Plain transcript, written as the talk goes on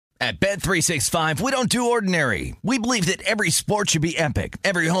At Bet365, we don't do ordinary. We believe that every sport should be epic.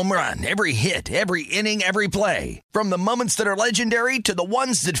 Every home run, every hit, every inning, every play. From the moments that are legendary to the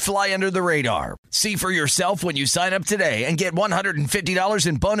ones that fly under the radar. See for yourself when you sign up today and get $150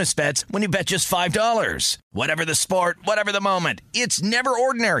 in bonus bets when you bet just $5. Whatever the sport, whatever the moment, it's never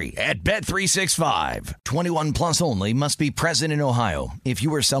ordinary at Bet365. 21 plus only. Must be present in Ohio. If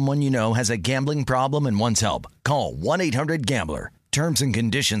you or someone you know has a gambling problem and wants help, call 1-800-GAMBLER. Terms and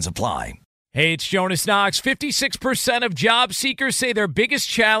conditions apply. Hey, it's Jonas Knox. 56% of job seekers say their biggest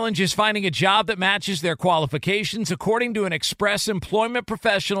challenge is finding a job that matches their qualifications, according to an Express Employment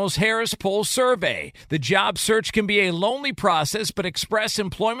Professionals Harris Poll survey. The job search can be a lonely process, but Express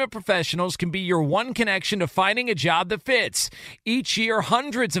Employment Professionals can be your one connection to finding a job that fits. Each year,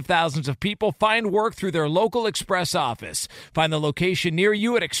 hundreds of thousands of people find work through their local Express office. Find the location near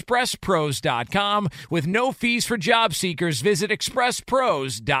you at expresspros.com. With no fees for job seekers, visit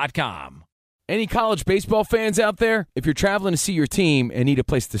expresspros.com. Any college baseball fans out there? If you're traveling to see your team and need a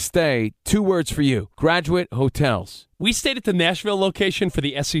place to stay, 2 words for you: Graduate Hotels. We stayed at the Nashville location for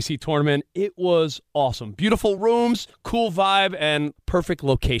the SEC tournament. It was awesome. Beautiful rooms, cool vibe, and perfect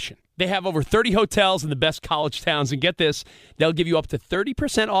location. They have over 30 hotels in the best college towns, and get this, they'll give you up to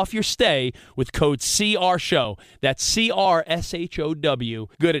 30% off your stay with code CRSHOW. That's CRSHOW.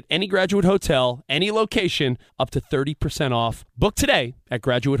 Good at any Graduate Hotel, any location, up to 30% off. Book today at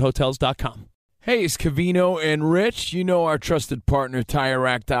graduatehotels.com. Hey, it's Cavino and Rich. You know our trusted partner,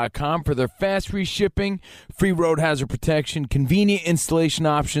 TireRack.com, for their fast free shipping, free road hazard protection, convenient installation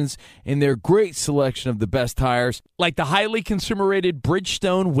options, and their great selection of the best tires, like the highly consumer-rated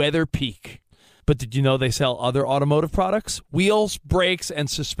Bridgestone Weather Peak. But did you know they sell other automotive products? Wheels, brakes, and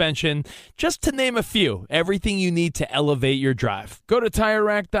suspension, just to name a few. Everything you need to elevate your drive. Go to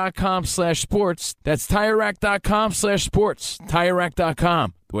TireRack.com/sports. That's TireRack.com/sports.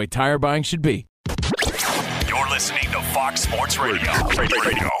 TireRack.com, the way tire buying should be. You're listening to Fox Sports Radio.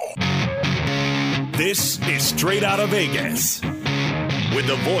 This is Straight Out of Vegas. With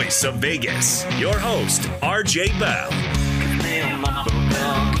the voice of Vegas, your host, RJ Bell. Give me a number,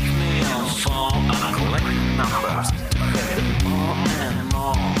 girl. Give me a phone. I collect numbers. More and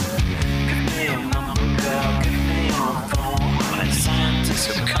more. Give me a number, girl. Give me a phone. My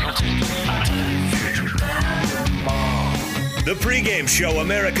scientists are counting. I tell you, future more. The pregame show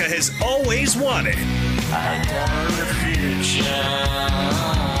America has always wanted. I tell the future.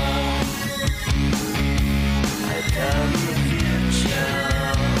 I tell the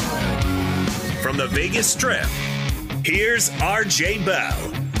future. From the Vegas Strip, here's RJ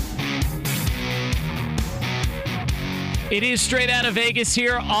Bell. It is Straight Out of Vegas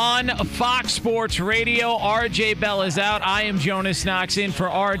here on Fox Sports Radio. RJ Bell is out. I am Jonas Knox in for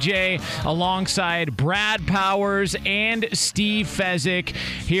RJ alongside Brad Powers and Steve Fezzik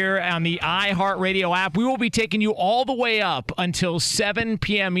here on the iHeartRadio app. We will be taking you all the way up until 7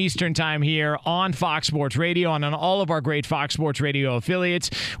 p.m. Eastern time here on Fox Sports Radio and on all of our great Fox Sports Radio affiliates.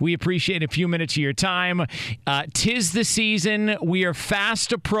 We appreciate a few minutes of your time. 'Tis the season. We are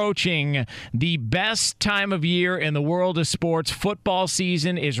fast approaching the best time of year in the world of sports. Football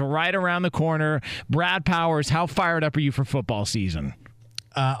season is right around the corner. Brad Powers, how fired up are you for football season?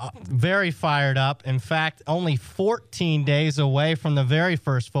 Very fired up. In fact, only 14 days away from the very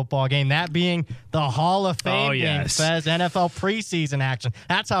first football game, that being the Hall of Fame game, Fez, NFL preseason action.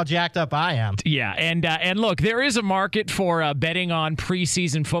 That's how jacked up I am. Yeah, and look, there is a market for betting on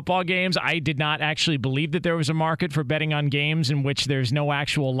preseason football games. I did not actually believe that there was a market for betting on games in which there's no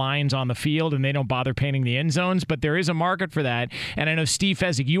actual lines on the field and they don't bother painting the end zones, but there is a market for that. And I know, Steve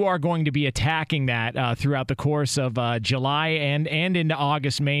Fezzik, you are going to be attacking that throughout the course of July and into August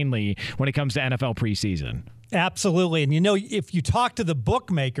mainly when it comes to NFL preseason. Absolutely. And, you know, if you talk to the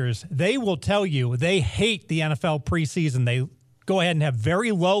bookmakers, they will tell you they hate the NFL preseason. They go ahead and have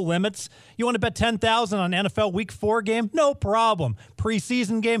very low limits. You want to bet $10,000 on NFL Week 4 game? No problem.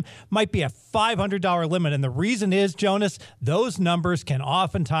 Preseason game might be a $500 limit. And the reason is, Jonas, those numbers can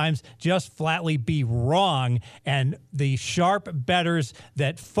oftentimes just flatly be wrong. And the sharp bettors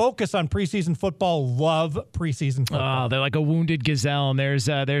that focus on preseason football love preseason football. Oh, they're like a wounded gazelle. And there's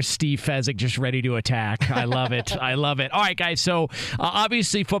Steve Fezzik just ready to attack. I love it. I love it. All right, guys. So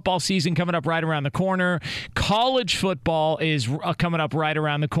obviously football season coming up right around the corner. College football is coming up right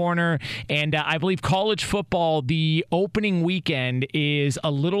around the corner. And I believe college football, the opening weekend is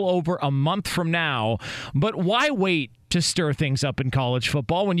a little over a month from now. But why wait to stir things up in college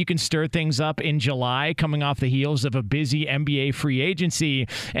football when you can stir things up in July, coming off the heels of a busy NBA free agency.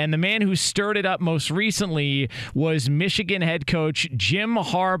 And the man who stirred it up most recently was Michigan head coach Jim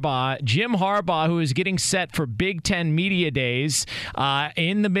Harbaugh. Jim Harbaugh, who is getting set for Big Ten Media Days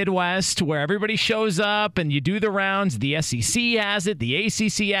in the Midwest, where everybody shows up and you do the rounds. The SEC has it, the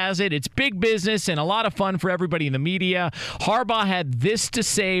ACC has it. It's big business and a lot of fun for everybody in the media. Harbaugh had this to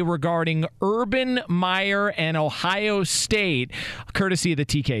say regarding Urban Meyer and Ohio State, courtesy of the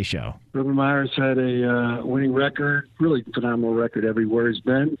TK Show. Urban Meyer's had a winning record, really phenomenal record everywhere he's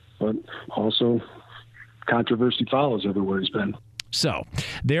been, but also controversy follows everywhere he's been. So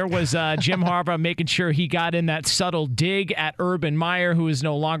there was Jim Harbaugh making sure he got in that subtle dig at Urban Meyer, who is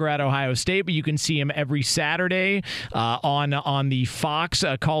no longer at Ohio State, but you can see him every Saturday on the Fox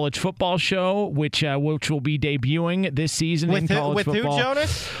college football show, which will be debuting this season in college football. With who,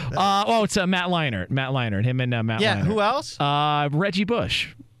 Jonas? It's Matt Leinart. Matt Leinart. Him and Matt Leinart. Yeah, who else? Reggie Bush.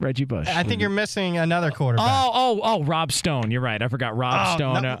 I think you're missing another quarterback. Oh, Rob Stone. You're right. I forgot Rob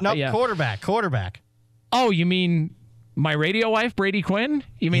Stone. No, yeah. Quarterback. Oh, you mean my radio wife, Brady Quinn?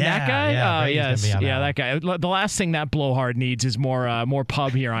 You mean that guy? Yeah, yes. Yeah, that guy. The last thing that blowhard needs is more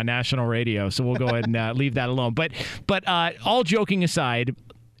pub here on national radio, so we'll go ahead and leave that alone. But all joking aside,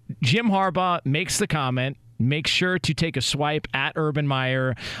 Jim Harbaugh makes the comment, make sure to take a swipe at Urban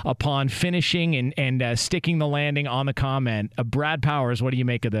Meyer upon finishing and sticking the landing on the comment. Brad Powers, what do you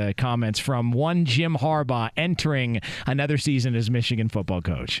make of the comments from one Jim Harbaugh entering another season as Michigan football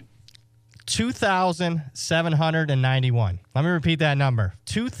coach? 2,791. Let me repeat that number.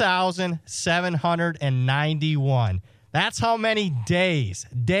 2,791. That's how many days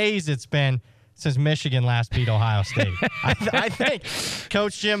it's been since Michigan last beat Ohio State. I think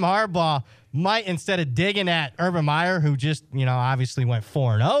Coach Jim Harbaugh might, instead of digging at Urban Meyer, who just, obviously went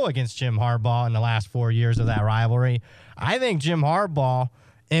 4-0 against Jim Harbaugh in the last 4 years of that rivalry, I think Jim Harbaugh,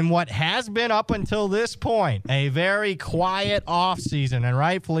 in what has been up until this point a very quiet offseason, and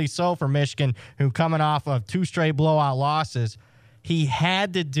rightfully so for Michigan, who coming off of 2 straight blowout losses, he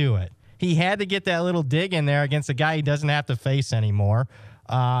had to do it. He had to get that little dig in there against a guy he doesn't have to face anymore.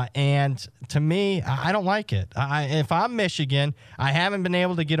 And to me, I don't like it. If I'm Michigan, I haven't been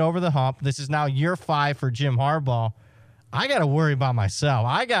able to get over the hump. This is now year 5 for Jim Harbaugh. I got to worry about myself.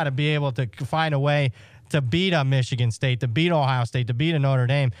 I got to be able to find a way to beat a Michigan State, to beat Ohio State, to beat a Notre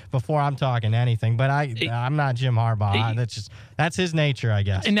Dame before I'm talking anything. But I'm not Jim Harbaugh. That's his nature, I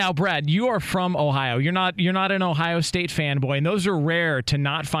guess. And now, Brad, you are from Ohio. You're not an Ohio State fanboy, and those are rare to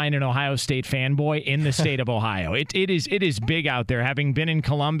not find an Ohio State fanboy in the state of Ohio. It is big out there. Having been in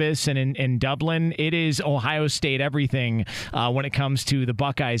Columbus and in Dublin, it is Ohio State everything when it comes to the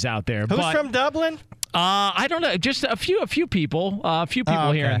Buckeyes out there. Who's from Dublin? I don't know. Just a few people okay.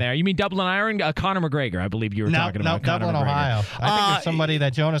 Here and there. You mean Dublin, Ireland? Conor McGregor, I believe you were talking about. No, Dublin, Ohio. I think there's somebody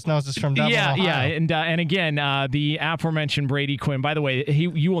that Jonas knows is from Dublin, Ohio. Yeah, and again, the aforementioned Brady Quinn. By the way,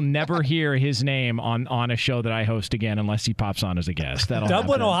 you will never hear his name on a show that I host again unless he pops on as a guest.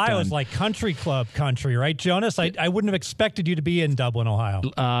 Dublin, Ohio is like country club country, right, Jonas? I wouldn't have expected you to be in Dublin, Ohio.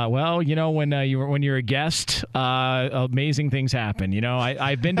 Well, when you're a guest, amazing things happen.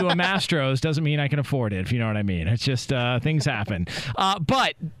 I've been to a Mastros, doesn't mean I can afford it, if you know what I mean. It's just things happen.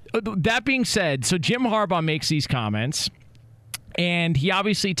 But that being said, so Jim Harbaugh makes these comments, and he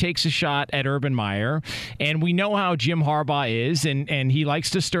obviously takes a shot at Urban Meyer, and we know how Jim Harbaugh is, and he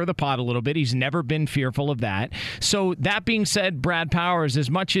likes to stir the pot a little bit. He's never been fearful of that. So that being said, Brad Powers, as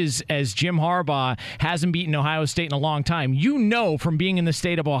much as Jim Harbaugh hasn't beaten Ohio State in a long time, from being in the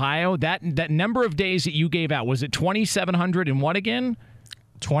state of Ohio, that number of days that you gave out, was it 2,700 and what again?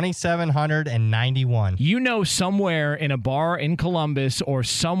 2,791. Somewhere in a bar in Columbus or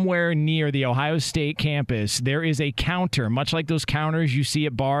somewhere near the Ohio State campus, there is a counter, much like those counters you see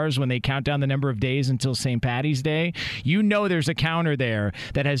at bars when they count down the number of days until St. Patty's Day. There's a counter there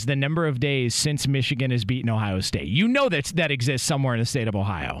that has the number of days since Michigan has beaten Ohio State. that exists somewhere in the state of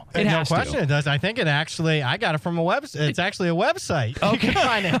Ohio. It has no question to. It does. I think I got it from a website. It's actually a website. Okay. You can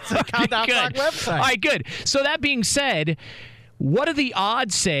find it. It's a Countdown Clock website. All right, good. So that being said, what do the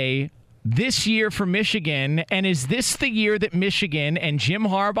odds say this year for Michigan? And is this the year that Michigan and Jim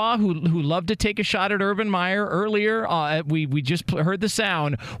Harbaugh, who loved to take a shot at Urban Meyer earlier, we just heard the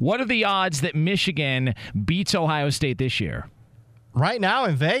sound. What are the odds that Michigan beats Ohio State this year? Right now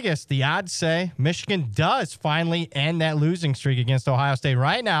in Vegas, the odds say Michigan does finally end that losing streak against Ohio State.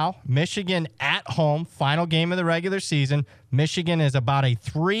 Right now, Michigan at home, final game of the regular season, Michigan is about a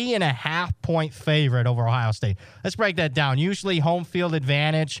 3.5-point favorite over Ohio State. Let's break that down. Usually home field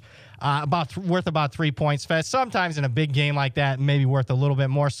advantage, worth about 3 points. Fez, sometimes in a big game like that, maybe worth a little bit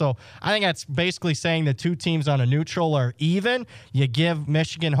more. So I think that's basically saying the two teams on a neutral are even. You give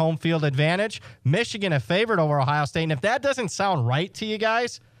Michigan home field advantage. Michigan a favorite over Ohio State. And if that doesn't sound right to you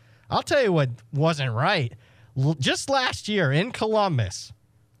guys, I'll tell you what wasn't right. Just last year in Columbus,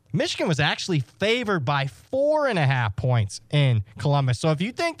 Michigan was actually favored by 4.5 points in Columbus. So if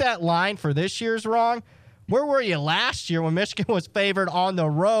you think that line for this year is wrong, where were you last year when Michigan was favored on the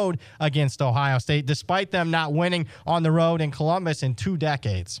road against Ohio State, despite them not winning on the road in Columbus in 2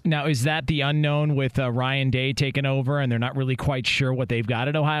 decades? Now, is that the unknown with Ryan Day taking over and they're not really quite sure what they've got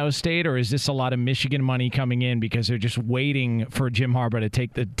at Ohio State, or is this a lot of Michigan money coming in because they're just waiting for Jim Harbaugh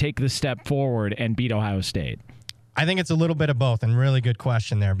to take the step forward and beat Ohio State? I think it's a little bit of both, and really good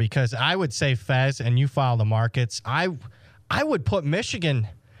question there, because I would say, Fez, and you follow the markets, I would put Michigan,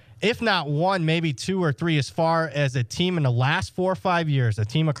 if not 1, maybe 2 or 3, as far as a team in the last 4 or 5 years, a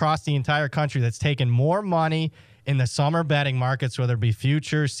team across the entire country that's taken more money in the summer betting markets, whether it be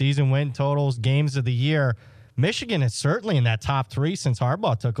futures, season win totals, games of the year. Michigan is certainly in that top 3 since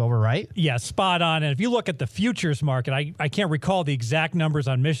Harbaugh took over, right? Yeah, spot on. And if you look at the futures market, I can't recall the exact numbers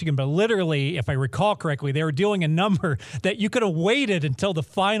on Michigan, but literally, if I recall correctly, they were doing a number that you could have waited until the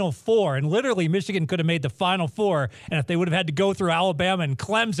Final Four, and literally Michigan could have made the Final Four, and if they would have had to go through Alabama and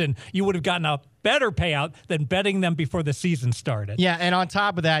Clemson, you would have gotten a better payout than betting them before the season started. Yeah, and on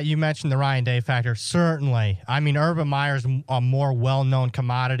top of that, you mentioned the Ryan Day factor. Certainly. I mean, Urban Meyer's a more well-known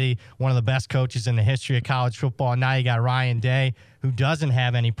commodity, one of the best coaches in the history of college football. Now you got Ryan Day, who doesn't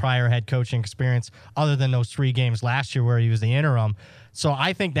have any prior head coaching experience other than those 3 games last year where he was the interim. So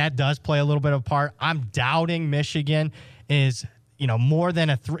I think that does play a little bit of a part. I'm doubting Michigan is, more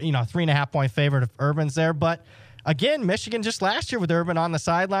than a 3.5-point favorite if Urban's there, but again, Michigan just last year with Urban on the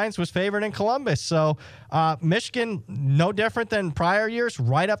sidelines was favored in Columbus. So Michigan, no different than prior years,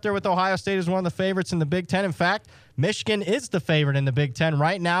 right up there with Ohio State as one of the favorites in the Big Ten. In fact, Michigan is the favorite in the Big Ten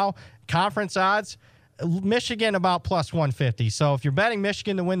right now. Conference odds, Michigan about plus 150. So if you're betting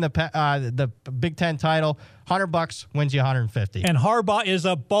Michigan to win the Big Ten title, $100 wins you 150. And Harbaugh is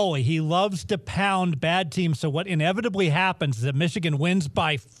a bully. He loves to pound bad teams. So what inevitably happens is that Michigan wins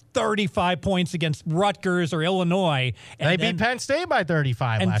by 35 points against Rutgers or Illinois. And they beat Penn State by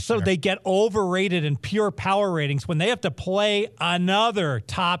 35 and last so year. they get overrated in pure power ratings. When they have to play another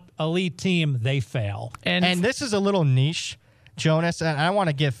top elite team, they fail. And this is a little niche, Jonas, and I want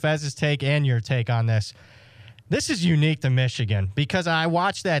to get Fez's take and your take on this. This is unique to Michigan because I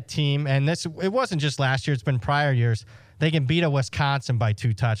watched that team, and it wasn't just last year, it's been prior years. They can beat a Wisconsin by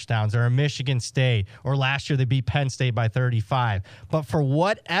 2 touchdowns or a Michigan State, or last year they beat Penn State by 35. But for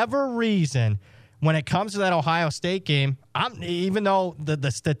whatever reason, when it comes to that Ohio State game, even though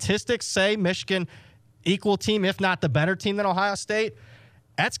the statistics say Michigan equal team, if not the better team than Ohio State,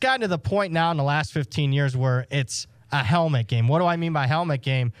 that's gotten to the point now in the last 15 years where it's a helmet game. What do I mean by helmet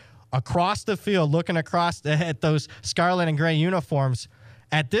game? Across the field, looking across at those scarlet and gray uniforms,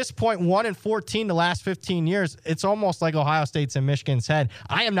 at this point, 1-14 the last 15 years, it's almost like Ohio State's in Michigan's head.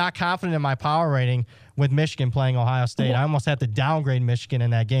 I am not confident in my power rating with Michigan playing Ohio State. I almost have to downgrade Michigan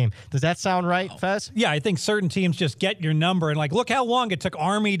in that game. Does that sound right, Fez? Yeah, I think certain teams just get your number and look how long it took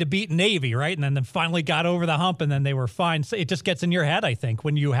Army to beat Navy, right? And then they finally got over the hump and then they were fine. So it just gets in your head, I think,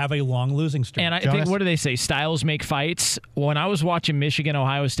 when you have a long losing streak. And I think, what do they say? Styles make fights. When I was watching Michigan,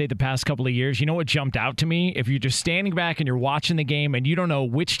 Ohio State the past couple of years, you know what jumped out to me? If you're just standing back and you're watching the game and you don't know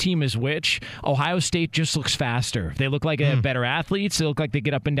which team is which, Ohio State just looks faster. They look like they have better athletes. They look like they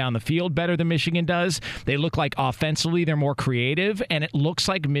get up and down the field better than Michigan does. They look like offensively they're more creative, and it looks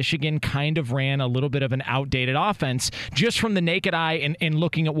like Michigan kind of ran a little bit of an outdated offense just from the naked eye and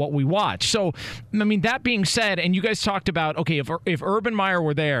looking at what we watch. So, I mean, that being said, and you guys talked about, okay, if Urban Meyer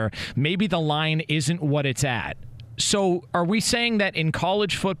were there, maybe the line isn't what it's at. So are we saying that in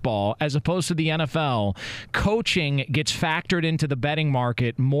college football, as opposed to the NFL, coaching gets factored into the betting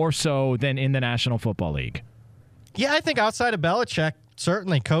market more so than in the National Football League? Yeah, I think outside of Belichick,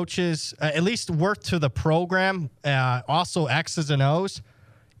 certainly coaches, at least worth to the program, also X's and O's.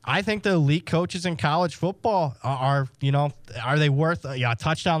 I think the elite coaches in college football are they worth a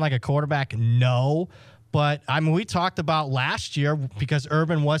touchdown like a quarterback? No. But, I mean, we talked about last year because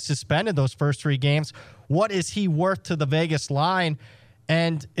Urban was suspended those first 3 games. What is he worth to the Vegas line?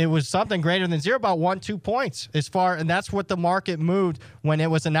 And it was something greater than 0, about 1-2 points and that's what the market moved when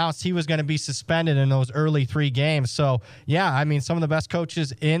it was announced he was going to be suspended in those early 3 games. So, yeah, I mean, some of the best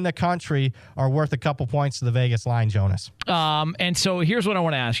coaches in the country are worth a couple points to the Vegas line, Jonas. And so here's what I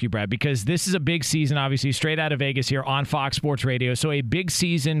want to ask you, Brad, because this is a big season, obviously, straight out of Vegas here on Fox Sports Radio. So a big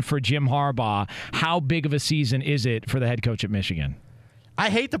season for Jim Harbaugh. How big of a season is it for the head coach at Michigan? I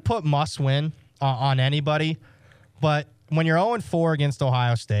hate to put must win on anybody, but when you're 0-4 against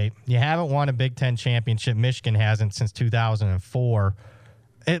Ohio State, you haven't won a Big Ten championship. Michigan hasn't since 2004.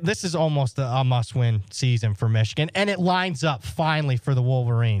 This is almost a must-win season for Michigan, and it lines up finally for the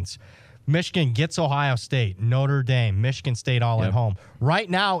Wolverines. Michigan gets Ohio State, Notre Dame, Michigan State all at home. Right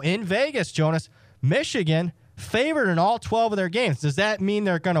now in Vegas, Jonas, Michigan favored in all 12 of their games. Does that mean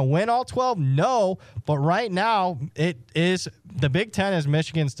they're going to win all 12? No, but right now the Big Ten is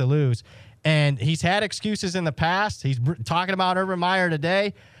Michigan's to lose. And he's had excuses in the past. He's talking about Urban Meyer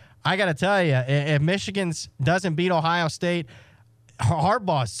today. I got to tell you, if Michigan doesn't beat Ohio State,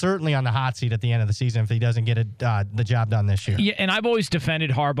 Harbaugh is certainly on the hot seat at the end of the season if he doesn't get the job done this year. Yeah, and I've always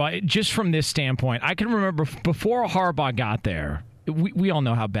defended Harbaugh just from this standpoint. I can remember before Harbaugh got there, we all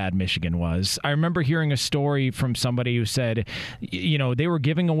know how bad Michigan was. I remember hearing a story from somebody who said, they were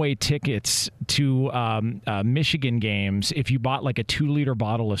giving away tickets to Michigan games if you bought like a 2-liter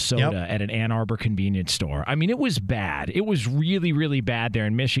bottle of soda at an Ann Arbor convenience store. I mean, it was bad. It was really, really bad there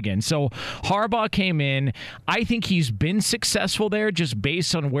in Michigan. So Harbaugh came in. I think he's been successful there just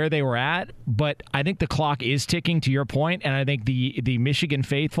based on where they were at, but I think the clock is ticking, to your point, and I think the Michigan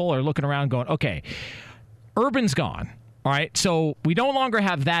faithful are looking around going, okay, Urban's gone. All right, so we no longer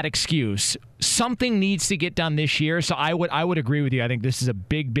have that excuse. Something needs to get done this year, so I would agree with you. I think this is a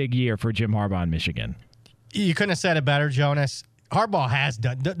big, big year for Jim Harbaugh in Michigan. You couldn't have said it better, Jonas. Harbaugh has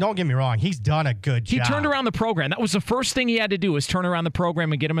done, don't get me wrong, he's done a good job. He turned around the program. That was the first thing he had to do, was turn around the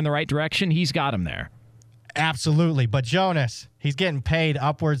program and get him in the right direction. He's got him there. Absolutely. But Jonas, he's getting paid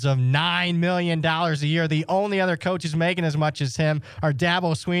upwards of $9 million a year. The only other coaches making as much as him are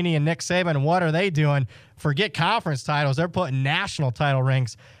Dabo Swinney and Nick Saban. What are they doing? Forget conference titles. They're putting national title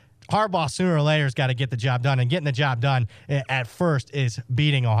rings. Harbaugh sooner or later has got to get the job done, and getting the job done at first is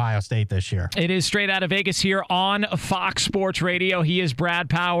beating Ohio State this year. It is straight out of Vegas here on Fox Sports Radio. He is Brad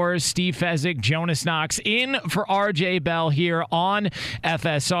Powers, Steve Fezzik, Jonas Knox in for RJ Bell here on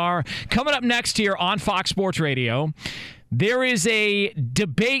FSR. Coming up next here on Fox Sports Radio, there is a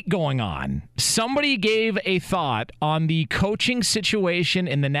debate going on. Somebody gave a thought on the coaching situation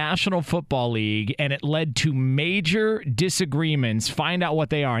in the National Football League, and it led to major disagreements. Find out what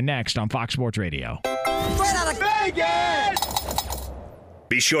they are next on Fox Sports Radio. Straight out of Vegas!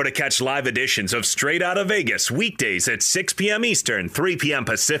 Be sure to catch live editions of Straight Out of Vegas weekdays at 6 p.m. Eastern, 3 p.m.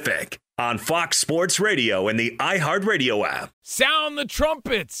 Pacific on Fox Sports Radio and the iHeartRadio app. Sound the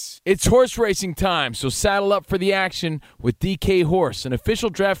trumpets! It's horse racing time, so saddle up for the action with DK Horse, an official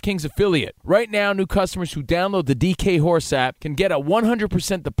DraftKings affiliate. Right now, new customers who download the DK Horse app can get a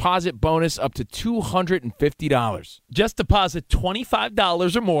 100% deposit bonus up to $250. Just deposit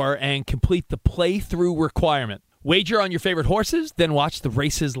 $25 or more and complete the playthrough requirement. Wager on your favorite horses, then watch the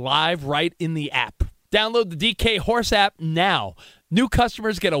races live right in the app. Download the DK Horse app now. New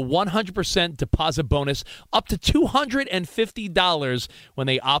customers get a 100% deposit bonus up to $250 when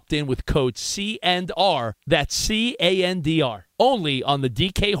they opt in with code C&R. That's C-A-N-D-R. Only on the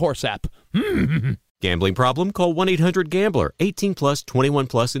DK Horse app. Gambling problem? Call 1-800-GAMBLER. 18 plus, 21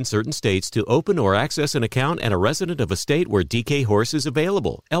 plus in certain states to open or access an account and a resident of a state where DK Horse is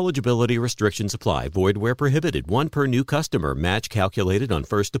available. Eligibility restrictions apply. Void where prohibited. One per new customer. Match calculated on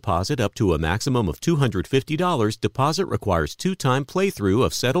first deposit up to a maximum of $250. Deposit requires 2-time playthrough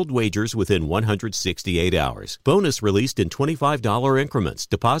of settled wagers within 168 hours. Bonus released in $25 increments.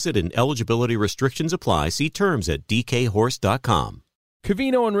 Deposit and eligibility restrictions apply. See terms at dkhorse.com.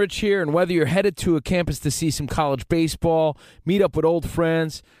 Covino and Rich here, and whether you're headed to a campus to see some college baseball, meet up with old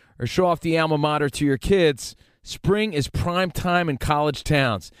friends, or show off the alma mater to your kids, spring is prime time in college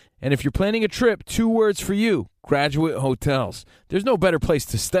towns. And if you're planning a trip, 2 words for you: Graduate Hotels. There's no better place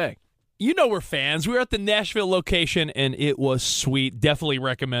to stay. You know we're fans. We were at the Nashville location, and it was sweet. Definitely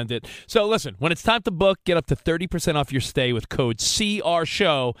recommend it. So listen, when it's time to book, get up to 30% off your stay with code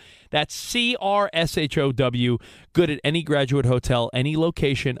CRSHOW. That's CRSHOW. Good at any Graduate Hotel, any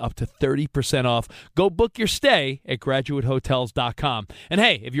location, up to 30% off. Go book your stay at graduatehotels.com. And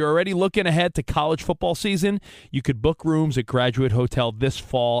hey, if you're already looking ahead to college football season, you could book rooms at Graduate Hotel this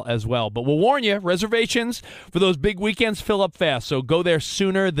fall as well. But we'll warn you, reservations for those big weekends fill up fast, so go there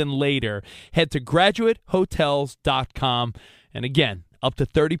sooner than later. Head to graduatehotels.com. And again, up to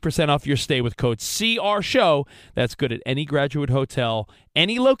 30% off your stay with code CRSHOW. That's good at any Graduate hotel,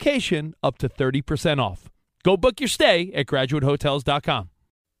 any location, up to 30% off. Go book your stay at graduatehotels.com.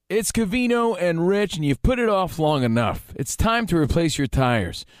 It's Covino and Rich, and you've put it off long enough. It's time to replace your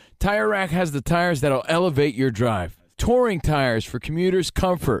tires. Tire Rack has the tires that'll elevate your drive. Touring tires for commuters'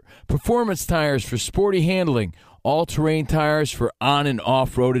 comfort, performance tires for sporty handling, all-terrain tires for on- and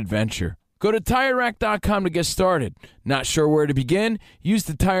off-road adventure. Go to TireRack.com to get started. Not sure where to begin? Use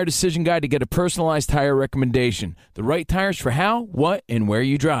the Tire Decision Guide to get a personalized tire recommendation. The right tires for how, what, and where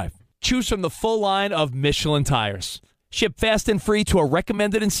you drive. Choose from the full line of Michelin tires. Ship fast and free to a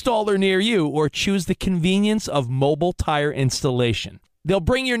recommended installer near you, or choose the convenience of mobile tire installation. They'll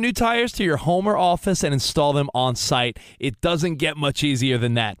bring your new tires to your home or office and install them on site. It doesn't get much easier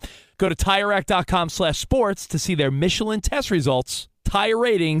than that. Go to TireRack.com/sports to see their Michelin test results, tire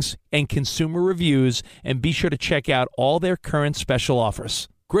ratings, and consumer reviews, and be sure to check out all their current special offers.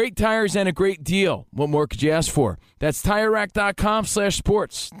 Great tires and a great deal. What more could you ask for? That's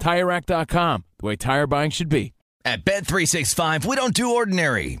TireRack.com/sports. TireRack.com, the way tire buying should be. At Bet365, we don't do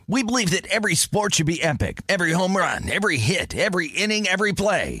ordinary. We believe that every sport should be epic. Every home run, every hit, every inning, every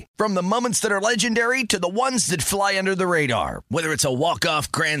play. From the moments that are legendary to the ones that fly under the radar. Whether it's a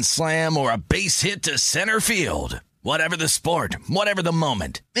walk-off grand slam or a base hit to center field. Whatever the sport, whatever the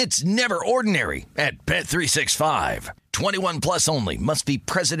moment. It's never ordinary at Bet365. 21 plus only. Must be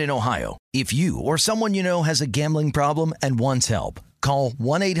present in Ohio. If you or someone you know has a gambling problem and wants help, call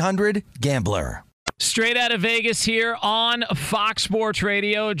 1-800-GAMBLER. Straight out of Vegas here on Fox Sports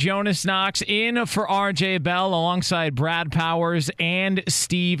Radio. Jonas Knox in for RJ Bell alongside Brad Powers and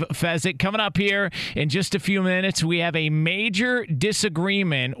Steve Fezzik. Coming up here in just a few minutes, we have a major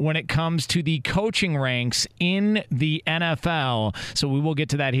disagreement when it comes to the coaching ranks in the NFL. So we will get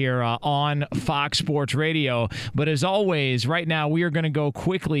to that here on Fox Sports Radio. But as always, right now we are going to go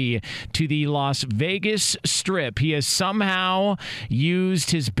quickly to the Las Vegas Strip. He has somehow used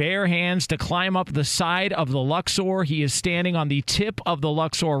his bare hands to climb up the side of the Luxor. He is standing on the tip of the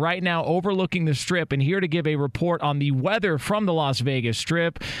Luxor right now, overlooking the Strip, and here to give a report on the weather from the Las Vegas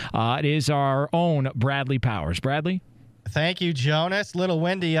Strip, it is our own Bradley Powers. Bradley? Thank you, Jonas. Little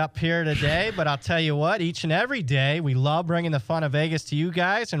windy up here today, but I'll tell you what, each and every day we love bringing the fun of Vegas to you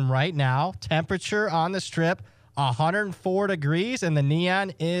guys, and right now, temperature on the Strip, 104 degrees, and the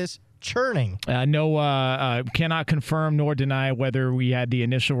neon is churning. Cannot confirm nor deny whether we had the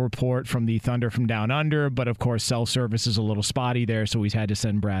initial report from the Thunder from Down Under, but of course cell service is a little spotty there, so we've had to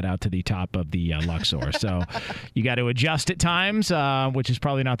send Brad out to the top of the Luxor. So you got to adjust at times, which is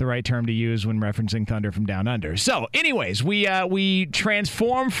probably not the right term to use when referencing Thunder from Down Under. So anyways, we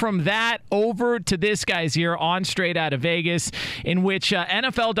transform from that over to this guy's here on Straight Out of Vegas, in which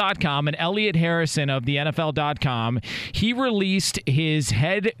NFL.com and Elliot Harrison of the NFL.com, he released his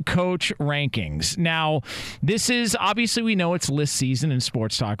head coach rankings. Now, this is obviously, we know it's list season in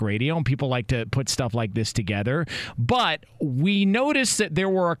sports talk radio, and people like to put stuff like this together. But we noticed that there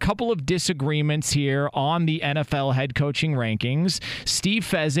were a couple of disagreements here on the NFL head coaching rankings. Steve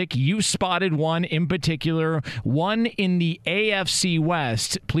Fezzik, you spotted one in particular, one in the AFC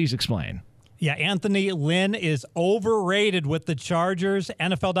West. Please explain. Yeah, Anthony Lynn is overrated with the Chargers.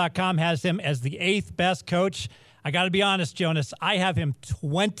 NFL.com has him as the 8th best coach. I got to be honest, Jonas, I have him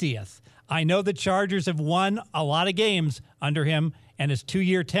 20th. I know the Chargers have won a lot of games under him and his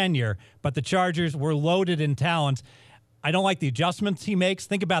 2-year tenure, but the Chargers were loaded in talent. I don't like the adjustments he makes.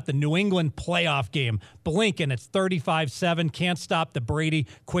 Think about the New England playoff game. Blink, and it's 35-7. Can't stop the Brady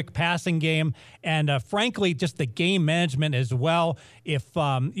quick passing game. And frankly, just the game management as well. If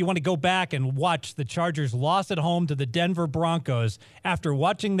you want to go back and watch the Chargers loss at home to the Denver Broncos, after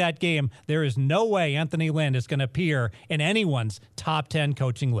watching that game, there is no way Anthony Lynn is going to appear in anyone's top 10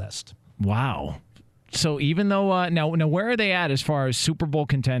 coaching list. Wow. So even though now where are they at as far as Super Bowl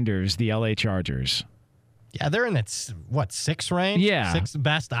contenders, the LA Chargers? Yeah, they're in its, 6 range? Yeah. 6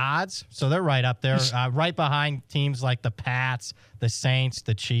 best odds. So they're right up there, right behind teams like the Pats, the Saints,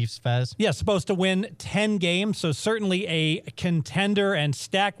 the Chiefs, Fez. Yeah, supposed to win 10 games, so certainly a contender and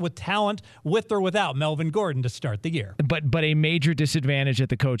stacked with talent, with or without Melvin Gordon to start the year. But a major disadvantage at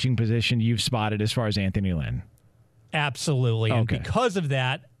the coaching position you've spotted as far as Anthony Lynn. Absolutely. Okay. And because of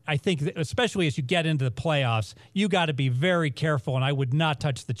that, I think that especially as you get into the playoffs, you got to be very careful, and I would not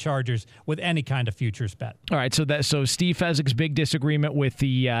touch the Chargers with any kind of futures bet. All right, so Steve Fezzik's big disagreement with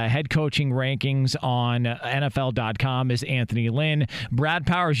the head coaching rankings on NFL.com is Anthony Lynn. Brad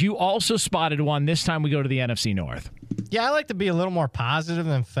Powers, you also spotted one. This time we go to the NFC North. Yeah, I like to be a little more positive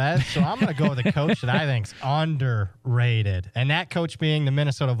than Fez, so I'm going to go with a coach that I think's underrated. And that coach being the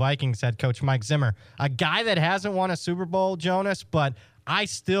Minnesota Vikings head coach Mike Zimmer, a guy that hasn't won a Super Bowl, Jonas, but I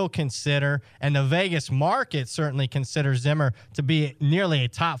still consider, and the Vegas market certainly considers Zimmer to be nearly a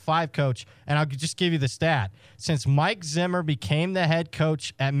top 5 coach. And I'll just give you the stat. Since Mike Zimmer became the head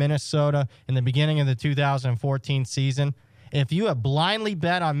coach at Minnesota in the beginning of the 2014 season, if you have blindly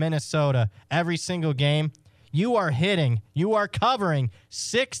bet on Minnesota every single game, you are covering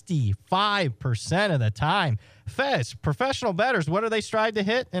 65% of the time. Fez, professional bettors, what do they strive to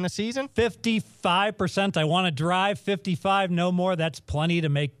hit in a season? 55%. I want to drive 55, no more. That's plenty to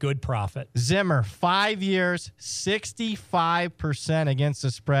make good profit. Zimmer, 5 years, 65% against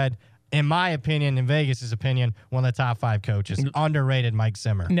the spread. In my opinion, in Vegas' opinion, one of the top 5 coaches. Underrated Mike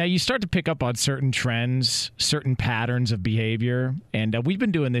Zimmer. Now, you start to pick up on certain trends, certain patterns of behavior, and we've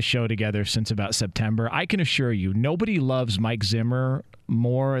been doing this show together since about September. I can assure you, nobody loves Mike Zimmer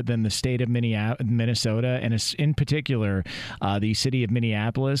more than the state of Minnesota, and in particular, the city of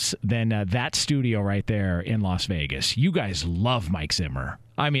Minneapolis, than that studio right there in Las Vegas. You guys love Mike Zimmer.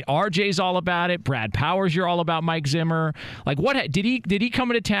 I mean, RJ's all about it. Brad Powers, you're all about Mike Zimmer. Like, what did he come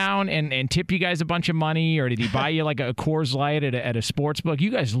into town and tip you guys a bunch of money, or did he buy you like a Coors Light at a sports book?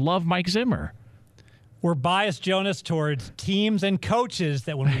 You guys love Mike Zimmer. We're biased, Jonas, towards teams and coaches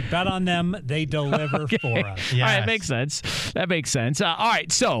that when we bet on them, they deliver for us. Yes. All right, makes sense. That makes sense. All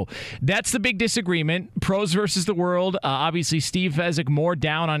right, so that's the big disagreement. Pros versus the world. Obviously, Steve Fezzik more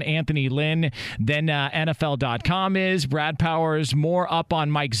down on Anthony Lynn than NFL.com is. Brad Powers more up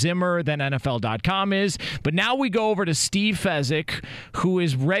on Mike Zimmer than NFL.com is. But now we go over to Steve Fezzik, who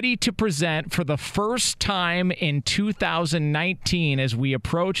is ready to present for the first time in 2019 as we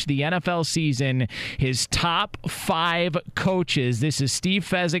approach the NFL season, his top 5 coaches. This is Steve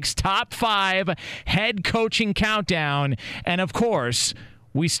Fezzik's top 5 head coaching countdown. And of course,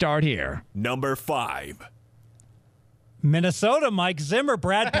 we start here. Number 5. Minnesota, Mike Zimmer.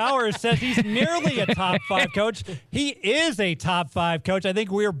 Brad Powers says he's nearly a top 5 coach. He is a top 5 coach. I think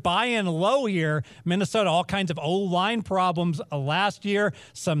we're buying low here. Minnesota, all kinds of O-line problems last year,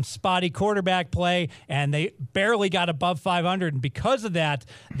 some spotty quarterback play, and they barely got above 500. And because of that,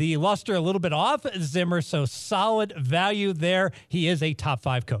 the luster a little bit off Zimmer, so solid value there. He is a top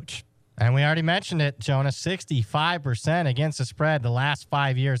 5 coach. And we already mentioned it, Jonas, 65% against the spread the last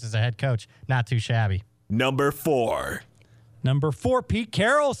 5 years as a head coach. Not too shabby. Number 4. Number 4, Pete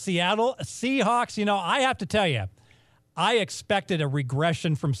Carroll, Seattle Seahawks. You know, I have to tell you, I expected a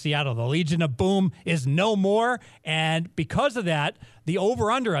regression from Seattle. The Legion of Boom is no more, and because of that, the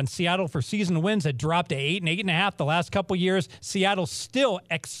over-under on Seattle for season wins had dropped to 8 and 8.5 the last couple years. Seattle still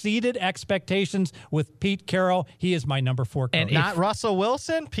exceeded expectations with Pete Carroll. He is my number 4 coach. And not Russell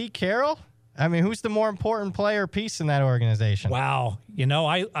Wilson, Pete Carroll? I mean, who's the more important player or piece in that organization? Wow. You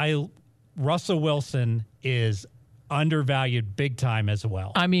know, Russell Wilson is undervalued big time as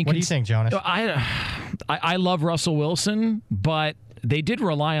well. I mean, what do you think, Jonas? I love Russell Wilson, but they did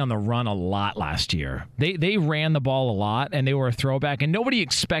rely on the run a lot last year. They ran the ball a lot, and they were a throwback, and nobody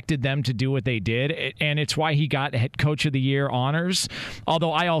expected them to do what they did, and it's why he got head coach of the year honors.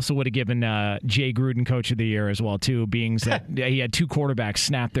 Although I also would have given Jay Gruden coach of the year as well, too, being that he had 2 quarterbacks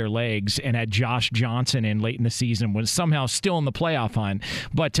snap their legs and had Josh Johnson in late in the season, was somehow still in the playoff hunt.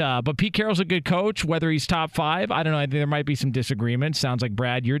 But Pete Carroll's a good coach. Whether he's top 5, I don't know. I think there might be some disagreements. Sounds like,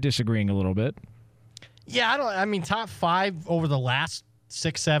 Brad, you're disagreeing a little bit. Yeah, I mean, top 5 over the last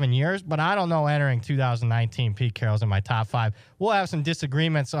 6-7 years, but I don't know entering 2019, Pete Carroll's in my top 5. We'll have some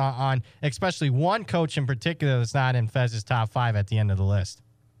disagreements on especially one coach in particular that's not in Fez's top 5 at the end of the list.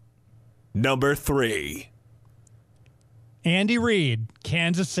 Number 3. Andy Reid,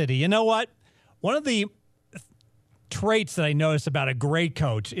 Kansas City. You know what? One of the traits that I notice about a great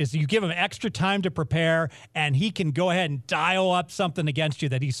coach is you give him extra time to prepare, and he can go ahead and dial up something against you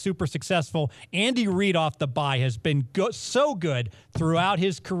that he's super successful. Andy Reid off the bye has been so good throughout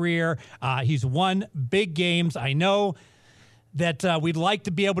his career. He's won big games. I know that we'd like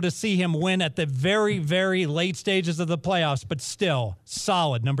to be able to see him win at the very, very late stages of the playoffs, but still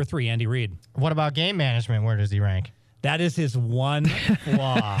solid. Number 3, Andy Reid. What about game management? Where does he rank? That is his one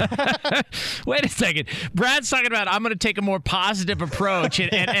flaw. Wait a second. Brad's talking about I'm going to take a more positive approach,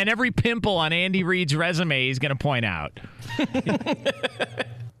 and every pimple on Andy Reid's resume he's going to point out.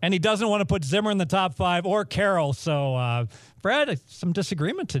 And he doesn't want to put Zimmer in the top 5 or Carroll. So, Brad, some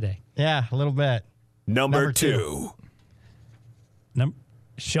disagreement today. Yeah, a little bit. Number 2.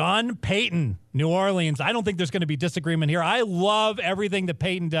 Sean Payton, New Orleans. I don't think there's going to be disagreement here. I love everything that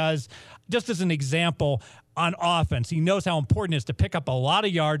Payton does. Just as an example, on offense, he knows how important it is to pick up a lot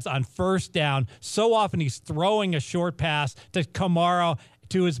of yards on first down. So often he's throwing a short pass to Kamara,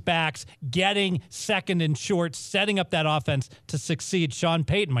 to his backs, getting second and short, setting up that offense to succeed. Sean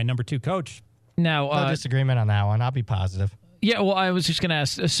Payton, my number 2 coach. Now, no disagreement on that one. I'll be positive. Yeah, well, I was just going to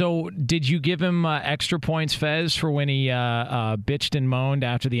ask, so did you give him extra points, Fez, for when he bitched and moaned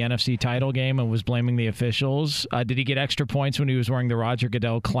after the NFC title game and was blaming the officials? Did he get extra points when he was wearing the Roger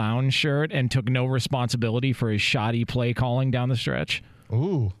Goodell clown shirt and took no responsibility for his shoddy play calling down the stretch?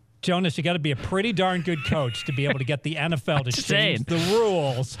 Ooh. Jonas, you got to be a pretty darn good coach to be able to get the NFL to change the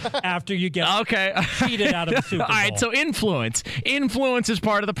rules after you get cheated out of the Super Bowl. All right, so influence. Influence is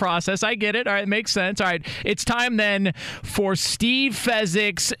part of the process. I get it. All right, makes sense. All right, it's time then for Steve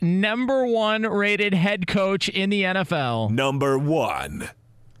Fezzik's number 1 rated head coach in the NFL. Number 1.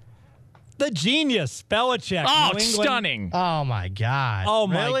 The genius, Belichick. Oh, stunning. Oh, my God. Oh,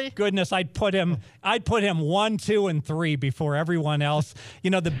 my really? goodness. I'd put him 1, 2, and 3 before everyone else. You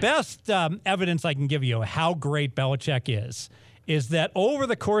know, the best evidence I can give you how great Belichick is that over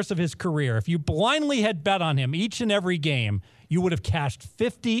the course of his career, if you blindly had bet on him each and every game, you would have cashed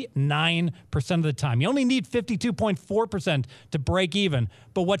 59% of the time. You only need 52.4% to break even.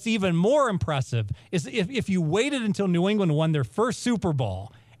 But what's even more impressive is if you waited until New England won their first Super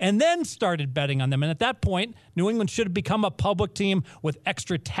Bowl and then started betting on them. And at that point, New England should have become a public team with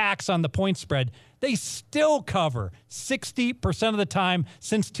extra tax on the point spread. They still cover 60% of the time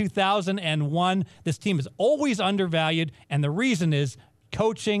since 2001. This team is always undervalued, and the reason is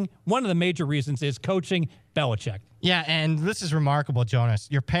coaching. One of the major reasons is coaching Belichick. Yeah, and this is remarkable, Jonas.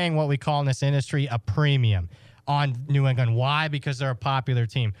 You're paying what we call in this industry a premium on New England. Why? Because they're a popular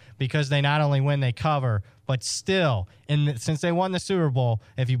team. Because they not only win, they cover, but still, since they won the Super Bowl,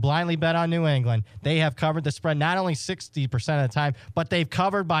 if you blindly bet on New England, they have covered the spread not only 60% of the time, but they've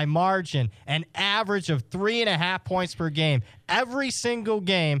covered by margin an average of 3.5 points per game every single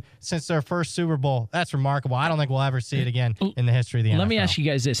game since their first Super Bowl. That's remarkable. I don't think we'll ever see it again in the history of the NFL. Let me ask you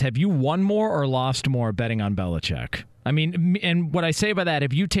guys this. Have you won more or lost more betting on Belichick? I mean, and what I say by that,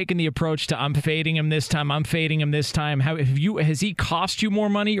 have you taken the approach to I'm fading him this time, I'm fading him this time? Has he cost you more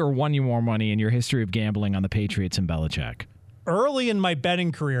money or won you more money in your history of gambling on the Patriots and Belichick? Early in my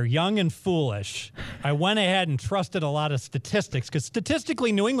betting career, young and foolish, I went ahead and trusted a lot of statistics because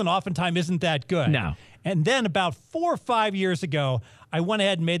statistically, New England oftentimes isn't that good. No. And then about 4 or 5 years ago, I went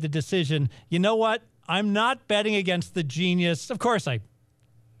ahead and made the decision, you know what? I'm not betting against the genius. Of course, I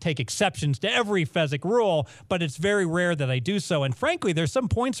take exceptions to every Fezzik rule, but it's very rare that I do so. And frankly, there's some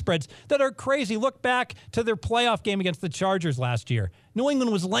point spreads that are crazy. Look back to their playoff game against the Chargers last year. New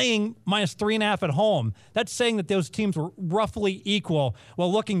England was laying minus 3.5 at home. That's saying that those teams were roughly equal.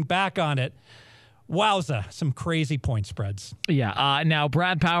 Well, looking back on it, wowza, some crazy point spreads. Yeah. Now,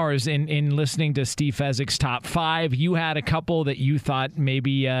 Brad Powers, in listening to Steve Fezzik's top 5, you had a couple that you thought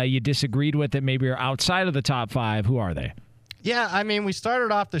maybe you disagreed with that maybe are outside of the top 5. Who are they? Yeah, I mean, we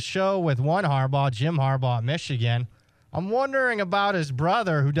started off the show with one Harbaugh, Jim Harbaugh at Michigan. I'm wondering about his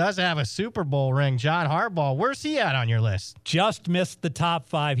brother, who does have a Super Bowl ring, John Harbaugh. Where's he at on your list? Just missed the top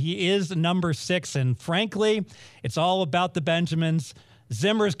 5. He is number 6, and frankly, it's all about the Benjamins.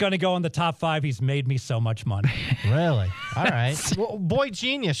 Zimmer's going to go in the top 5. He's made me so much money. Really? All right. Well, boy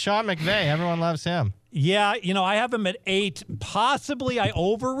genius, Sean McVay. Everyone loves him. Yeah, you know, I have him at 8. Possibly I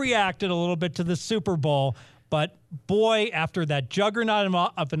overreacted a little bit to the Super Bowl. But, boy, after that juggernaut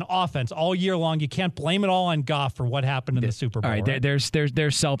of an offense all year long, you can't blame it all on Goff for what happened in the Super Bowl. All right,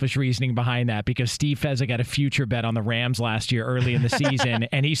 there's selfish reasoning behind that because Steve Fezzik had a future bet on the Rams last year early in the season,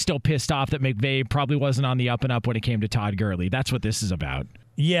 and he's still pissed off that McVay probably wasn't on the up and up when it came to Todd Gurley. That's what this is about.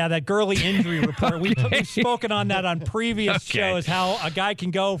 Yeah, that Gurley injury report. We've spoken on that on previous shows, how a guy can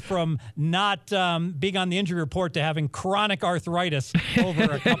go from not being on the injury report to having chronic arthritis over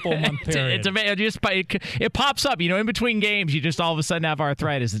a couple-month period. It pops up, in between games, you just all of a sudden have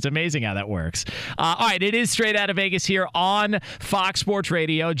arthritis. It's amazing how that works. All right, it is Straight Out of Vegas here on Fox Sports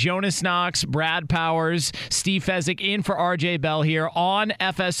Radio. Jonas Knox, Brad Powers, Steve Fezzik in for RJ Bell here on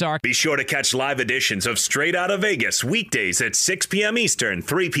FSR. Be sure to catch live editions of Straight Out of Vegas weekdays at 6 p.m. Eastern,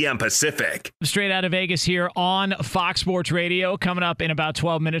 3 p.m. Pacific. Straight Out of Vegas here on Fox Sports Radio. Coming up in about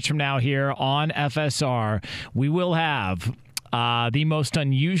 12 minutes from now here on FSR, we will have the most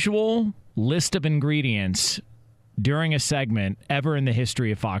unusual list of ingredients during a segment ever in the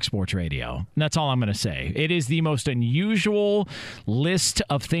history of Fox Sports Radio. And that's all I'm going to say. It is the most unusual list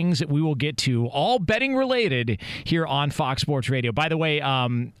of things that we will get to, all betting related here on Fox Sports Radio. By the way,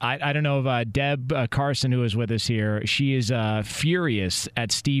 I don't know if Deb Carson, who is with us here, she is furious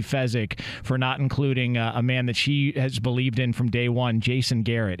at Steve Fezzik for not including a man that she has believed in from day one, Jason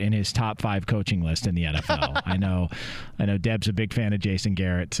Garrett, in his top 5 coaching list in the NFL. I know Deb's a big fan of Jason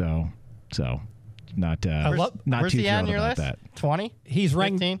Garrett, so not where's too he on thrilled your about list? that. 20? He's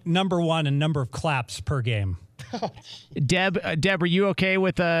ranked 15? number 1 in number of claps per game. Deb, are you okay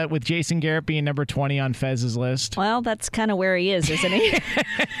with Jason Garrett being number 20 on Fez's list? Well, that's kind of where he is, isn't he?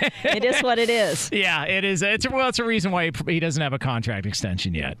 It is what it is. Yeah, it is. It's a reason why he doesn't have a contract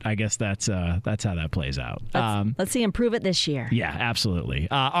extension yet. I guess that's how that plays out. Let's see him prove it this year. Yeah, absolutely.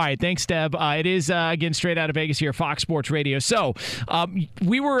 All right, thanks, Deb. It is, again, straight out of Vegas here, Fox Sports Radio. So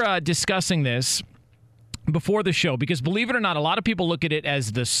we were discussing this before the show because, believe it or not, a lot of people look at it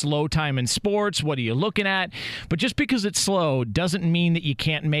as the slow time in sports. What are you looking at? But just because it's slow doesn't mean that you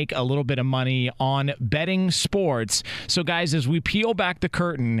can't make a little bit of money on betting sports. So, guys, as we peel back the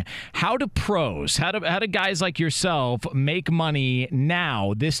curtain, how do guys like yourself make money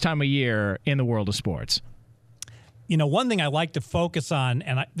now, this time of year, in the world of sports? You know, one thing I like to focus on,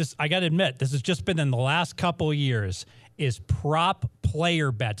 and I got to admit, this has just been in the last couple of years, is prop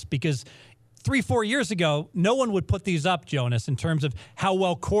player bets, because 3-4 years ago, no one would put these up, Jonas, in terms of how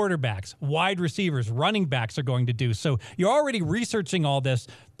well quarterbacks, wide receivers, running backs are going to do. So you're already researching all this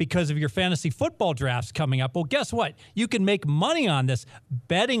because of your fantasy football drafts coming up. Well, guess what? You can make money on this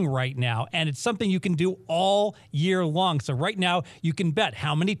betting right now, and it's something you can do all year long. So right now, you can bet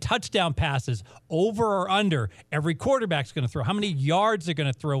how many touchdown passes, over or under, every quarterback's going to throw, how many yards they're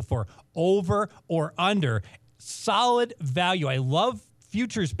going to throw for, over or under. Solid value. I love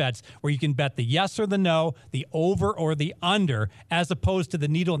futures bets where you can bet the yes or the no, the over or the under, as opposed to the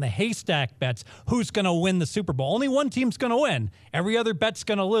needle in the haystack bets. Who's going to win the Super Bowl? Only one team's going to win. Every other bet's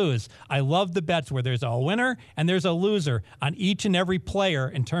going to lose. I love the bets where there's a winner and there's a loser on each and every player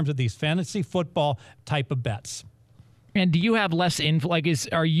in terms of these fantasy football type of bets. And do you have less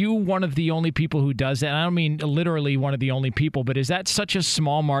are you one of the only people who does that? I don't mean literally one of the only people, but is that such a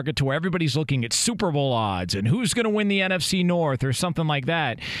small market to where everybody's looking at Super Bowl odds and who's going to win the NFC North or something like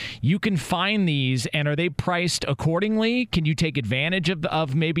that? You can find these, and are they priced accordingly? Can you take advantage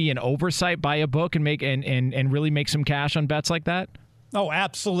of maybe an oversight by a book and and really make some cash on bets like that? Oh,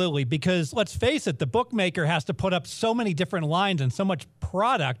 absolutely. Because let's face it, the bookmaker has to put up so many different lines and so much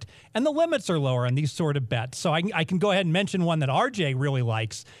product, and the limits are lower on these sort of bets. So I can go ahead and mention one that RJ really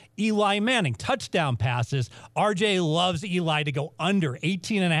likes. Eli Manning, touchdown passes. RJ loves Eli to go under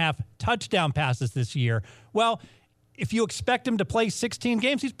 18.5 touchdown passes this year. Well, if you expect him to play 16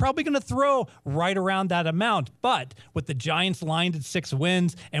 games, he's probably going to throw right around that amount. But with the Giants lined at 6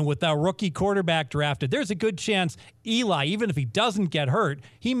 wins and with a rookie quarterback drafted, there's a good chance Eli, even if he doesn't get hurt,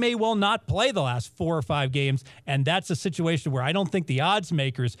 he may well not play the last 4 or 5 games. And that's a situation where I don't think the odds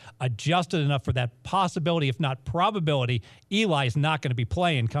makers adjusted enough for that possibility, if not probability, Eli is not going to be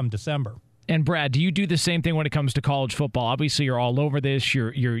playing come December. And Brad, do you do the same thing when it comes to college football? Obviously, you're all over this.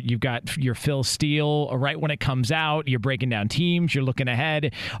 You've got your Phil Steele right when it comes out. You're breaking down teams. You're looking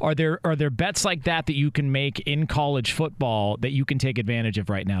ahead. Are there bets like that you can make in college football that you can take advantage of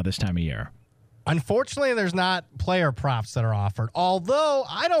right now this time of year? Unfortunately, there's not player props that are offered, although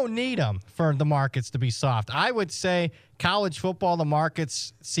I don't need them for the markets to be soft. I would say college football, the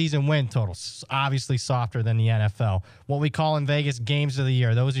market's season win totals, obviously softer than the NFL. What we call in Vegas games of the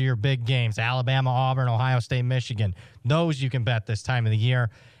year, those are your big games, Alabama, Auburn, Ohio State, Michigan. Those you can bet this time of the year.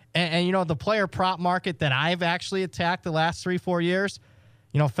 And you know, the player prop market that I've actually attacked the last 3-4 years,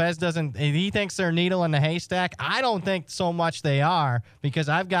 you know, Fez he thinks they're a needle in the haystack. I don't think so much they are, because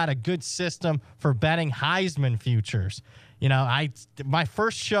I've got a good system for betting Heisman futures. You know, my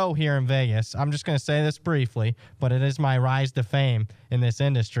first show here in Vegas, I'm just going to say this briefly, but it is my rise to fame in this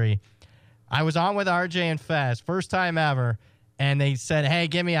industry. I was on with RJ and Fez, first time ever, and they said, hey,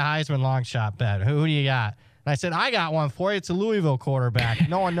 give me a Heisman long shot bet. Who do you got? And I said, I got one for you. It's a Louisville quarterback.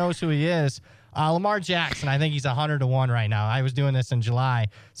 No one knows who he is. Lamar Jackson, I think he's 100-1 right now. I was doing this in July.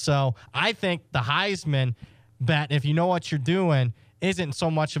 So I think the Heisman bet, if you know what you're doing, isn't so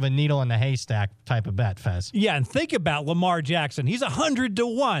much of a needle in the haystack type of bet, Fez. Yeah, and think about Lamar Jackson. He's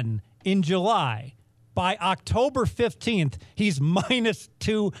 100-1 in July. By October 15th, he's minus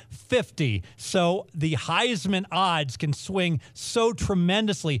 250. So the Heisman odds can swing so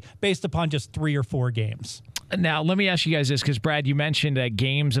tremendously based upon just 3 or 4 games. Now, let me ask you guys this, because, Brad, you mentioned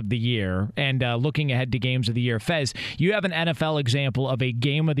games of the year and looking ahead to games of the year. Fez, you have an NFL example of a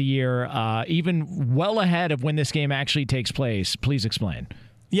game of the year even well ahead of when this game actually takes place. Please explain.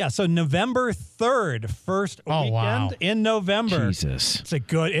 Yeah, so November 3rd, first weekend in November. Jesus.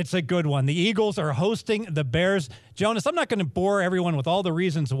 It's a good one. The Eagles are hosting the Bears. Jonas, I'm not going to bore everyone with all the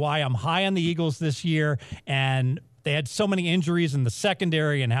reasons why I'm high on the Eagles this year, and they had so many injuries in the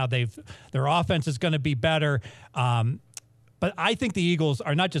secondary and how their offense is going to be better. But I think the Eagles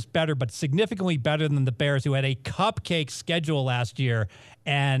are not just better, but significantly better than the Bears, who had a cupcake schedule last year.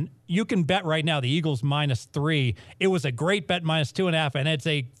 And you can bet right now the Eagles -3. It was a great bet, -2.5, and it's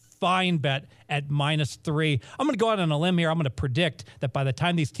a fine bet at -3. I'm going to go out on a limb here. I'm going to predict that by the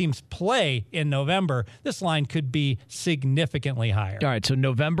time these teams play in November, this line could be significantly higher. All right, so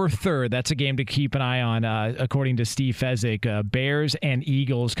November 3rd, that's a game to keep an eye on, according to Steve Fezzik. Bears and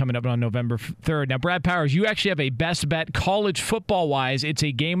Eagles coming up on November 3rd. Now, Brad Powers, you actually have a best bet college football-wise. It's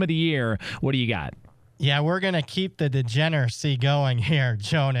a game of the year. What do you got? Yeah, we're going to keep the degeneracy going here,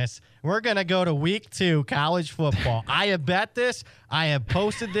 Jonas. We're going to go to week 2, college football. I have bet this. I have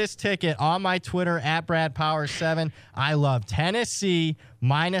posted this ticket on my Twitter at BradPowers7. I love Tennessee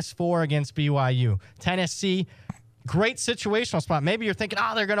 -4 against BYU. Tennessee, great situational spot. Maybe you're thinking,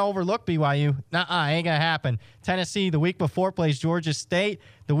 they're going to overlook BYU. Nuh-uh, ain't going to happen. Tennessee, the week before, plays Georgia State.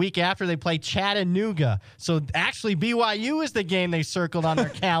 The week after, they play Chattanooga. So actually, BYU is the game they circled on their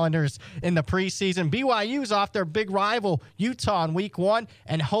calendars in the preseason. BYU's off their big rival, Utah, in week 1,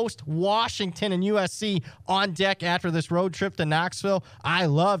 and host Washington and USC on deck after this road trip to Knoxville. I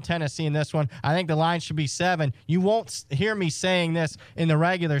love Tennessee in this one. I think the line should be 7. You won't hear me saying this in the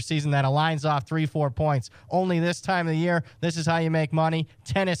regular season that a line's off 3-4 points. Only this time of the year, this is how you make money.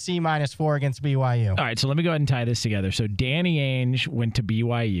 Tennessee -4 against BYU. All right, so let me go ahead and tie this together. So Danny Ainge went to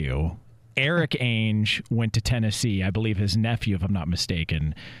BYU. Eric Ainge went to Tennessee, I believe his nephew, if I'm not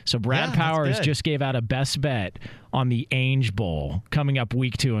mistaken. So Brad Powers just gave out a best bet on the Ainge Bowl coming up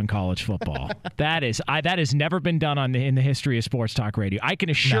week 2 in college football. that has never been done in the history of Sports Talk Radio. I can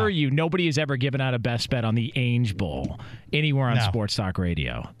assure you nobody has ever given out a best bet on the Ainge Bowl anywhere on Sports Talk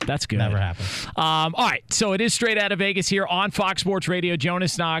Radio. That's good. Never happened. All right, so it is straight out of Vegas here on Fox Sports Radio.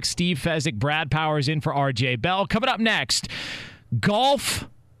 Jonas Knox, Steve Fezzik, Brad Powers in for RJ Bell. Coming up next, golf,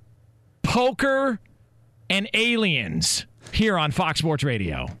 poker, and aliens here on Fox Sports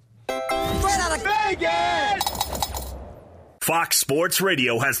Radio. Straight out of Vegas! Fox Sports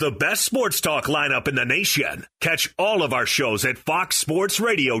Radio has the best sports talk lineup in the nation. Catch all of our shows at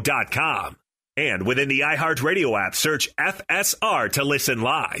foxsportsradio.com. And within the iHeartRadio app, search FSR to listen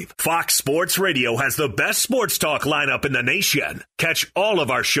live. Fox Sports Radio has the best sports talk lineup in the nation. Catch all of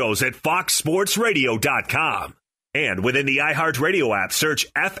our shows at foxsportsradio.com. And within the iHeartRadio app, search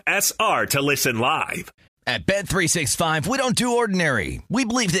FSR to listen live. At Bet365, we don't do ordinary. We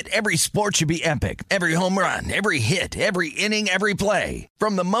believe that every sport should be epic. Every home run, every hit, every inning, every play.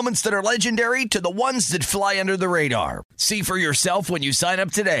 From the moments that are legendary to the ones that fly under the radar. See for yourself when you sign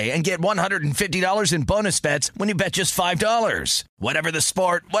up today and get $150 in bonus bets when you bet just $5. Whatever the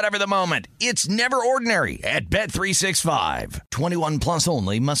sport, whatever the moment, it's never ordinary at Bet365. 21 plus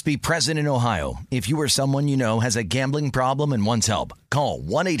only. Must be present in Ohio. If you or someone you know has a gambling problem and wants help, call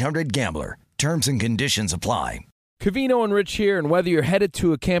 1-800-GAMBLER. Terms and conditions apply. Covino and Rich here, and whether you're headed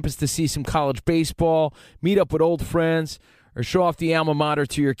to a campus to see some college baseball, meet up with old friends, or show off the alma mater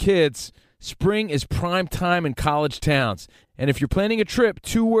to your kids, spring is prime time in college towns. And if you're planning a trip,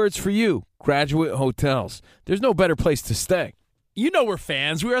 2 words for you: Graduate Hotels. There's no better place to stay. You know we're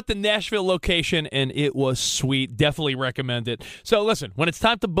fans. We were at the Nashville location, and it was sweet. Definitely recommend it. So listen, when it's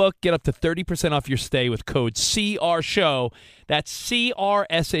time to book, get up to 30% off your stay with code CRSHOW. That's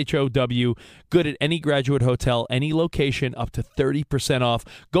CRSHOW. Good at any Graduate Hotel, any location, up to 30% off.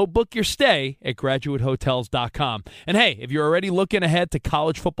 Go book your stay at graduatehotels.com. And hey, if you're already looking ahead to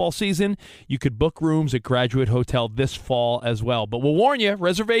college football season, you could book rooms at Graduate Hotel this fall as well. But we'll warn you,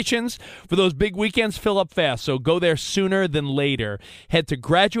 reservations for those big weekends fill up fast, so go there sooner than later. Head to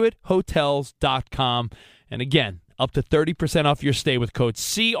graduatehotels.com. And again, up to 30% off your stay with code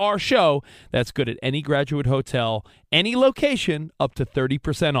CRSHOW. That's good at any Graduate Hotel, any location, up to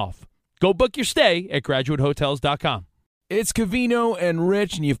 30% off. Go book your stay at graduatehotels.com. It's Covino and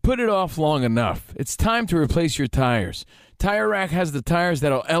Rich, and you've put it off long enough. It's time to replace your tires. Tire Rack has the tires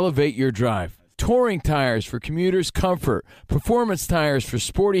that'll elevate your drive. Touring tires for commuters' comfort, performance tires for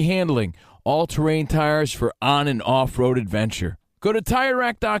sporty handling, all-terrain tires for on- and off-road adventure. Go to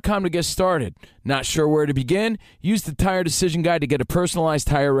TireRack.com to get started. Not sure where to begin? Use the Tire Decision Guide to get a personalized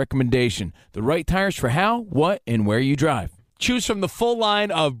tire recommendation. The right tires for how, what, and where you drive. Choose from the full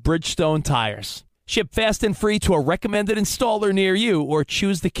line of Bridgestone tires. Ship fast and free to a recommended installer near you, or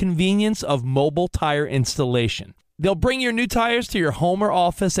choose the convenience of mobile tire installation. They'll bring your new tires to your home or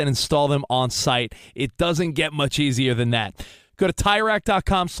office and install them on site. It doesn't get much easier than that. Go to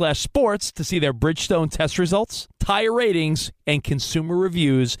TireRack.com/sports to see their Bridgestone test results, tire ratings, and consumer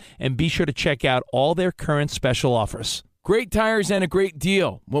reviews, and be sure to check out all their current special offers. Great tires and a great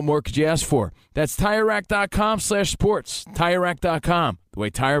deal. What more could you ask for? That's TireRack.com/sports. TireRack.com, the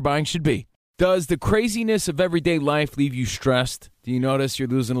way tire buying should be. Does the craziness of everyday life leave you stressed? Do you notice you're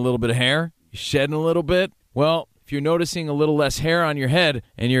losing a little bit of hair? You're shedding a little bit? Well, if you're noticing a little less hair on your head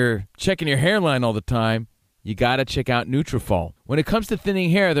and you're checking your hairline all the time, you got to check out Nutrafol. When it comes to thinning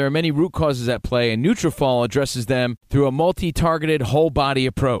hair, there are many root causes at play, and Nutrafol addresses them through a multi-targeted whole-body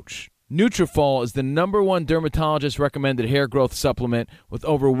approach. Nutrafol is the #1 dermatologist-recommended hair growth supplement, with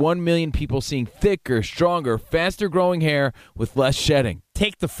over 1 million people seeing thicker, stronger, faster-growing hair with less shedding.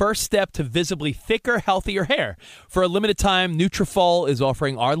 Take the first step to visibly thicker, healthier hair. For a limited time, Nutrafol is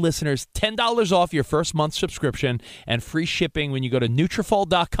offering our listeners $10 off your first month subscription and free shipping when you go to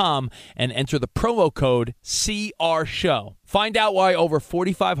Nutrafol.com and enter the promo code CRSHOW. Find out why over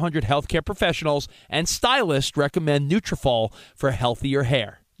 4,500 healthcare professionals and stylists recommend Nutrafol for healthier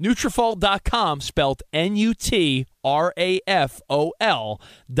hair. Nutrafol.com, spelled Nutrafol.com,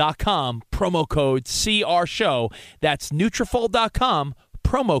 promo code CRSHOW. That's Nutrafol.com,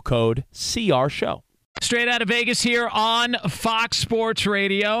 promo code CRSHOW. Straight out of Vegas here on Fox Sports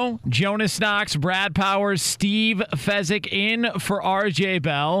Radio. Jonas Knox, Brad Powers, Steve Fezzik in for RJ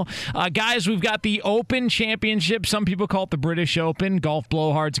Bell. Guys, we've got the Open Championship. Some people call it the British Open. Golf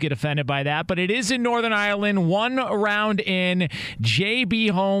blowhards get offended by that. But it is in Northern Ireland. One round in. J.B.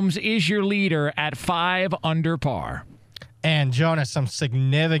 Holmes is your leader at 5 under par. And, Jonas, some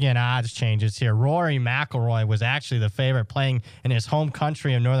significant odds changes here. Rory McIlroy was actually the favorite playing in his home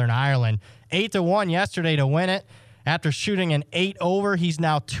country of Northern Ireland. 8-1 yesterday to win it. After shooting an 8 over, he's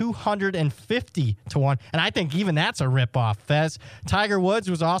now 250-1. And I think even that's a ripoff, Fez. Tiger Woods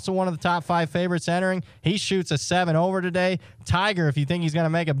was also one of the top 5 favorites entering. He shoots a 7 over today. Tiger, if you think he's going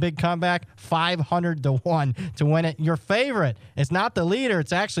to make a big comeback, 500-1 to win it. Your favorite is not the leader.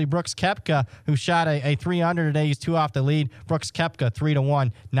 It's actually Brooks Koepka, who shot a 3 under today. He's 2 off the lead. Brooks Koepka,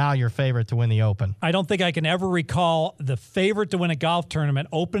 3-1. Now your favorite to win the Open. I don't think I can ever recall the favorite to win a golf tournament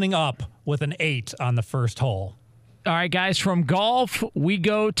opening up with an 8 on the first hole. All right, guys, from golf, we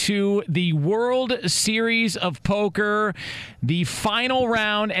go to the World Series of Poker. The final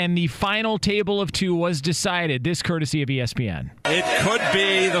round and the final table of 2 was decided. This courtesy of ESPN. It could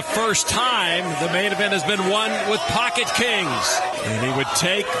be the first time the main event has been won with pocket kings. And he would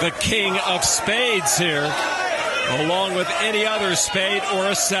take the king of spades here, along with any other spade or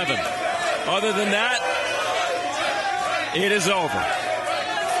a 7. Other than that, it is over.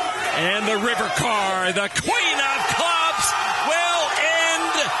 And the river car, the queen of clubs, will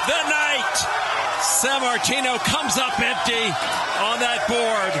end the night. Sammartino comes up empty on that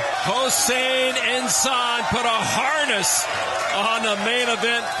board. Hossein Insan put a harness on the main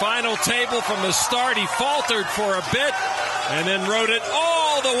event final table from the start. He faltered for a bit and then rode it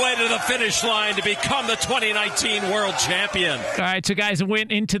all the way to the finish line to become the 2019 world champion. All right, so guys, it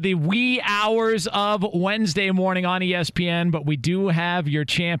went into the wee hours of Wednesday morning on ESPN, but we do have your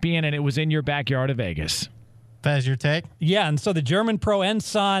champion, and it was in your backyard of Vegas. Fez, your take? Yeah, and so the German pro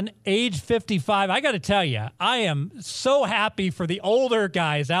Ensan, age 55. I got to tell you, I am so happy for the older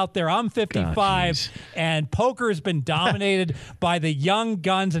guys out there. I'm 55, and poker has been dominated by the young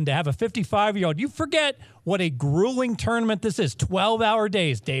guns, and to have a 55-year-old, you forget what a grueling tournament this is. 12-hour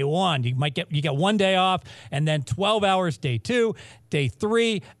days, day 1. You get 1 day off, and then 12 hours, day 2, day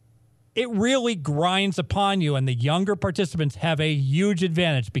 3. It really grinds upon you, and the younger participants have a huge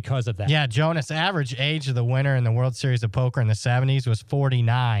advantage because of that. Yeah, Jonas, average age of the winner in the World Series of Poker in the 70s was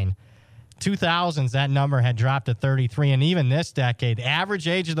 49. 2000s, that number had dropped to 33, and even this decade, average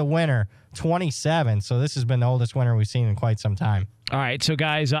age of the winner, 27. So this has been the oldest winner we've seen in quite some time. All right, so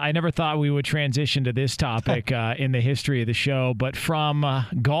guys, I never thought we would transition to this topic in the history of the show, but from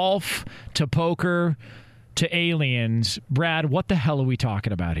golf to poker to aliens, Brad, what the hell are we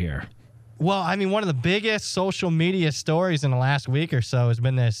talking about here? Well, I mean, one of the biggest social media stories in the last week or so has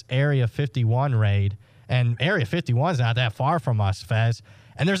been this Area 51 raid. And Area 51 is not that far from us, Fez.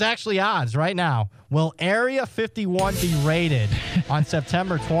 And there's actually odds right now. Will Area 51 be raided on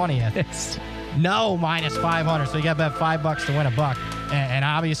September 20th? No, minus 500. So you got to bet $5 to win $1. And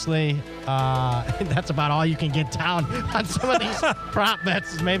obviously, that's about all you can get down on some of these prop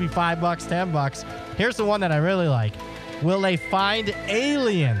bets is maybe $5, $10. Here's the one that I really like. Will they find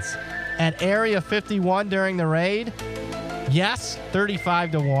aliens at Area 51 during the raid? Yes,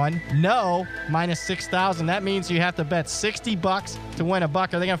 35-1. No, minus 6,000. That means you have to bet $60 to win $1. Are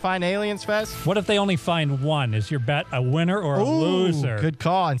they going to find aliens, Fez? What if they only find one? Is your bet a winner or a loser? Good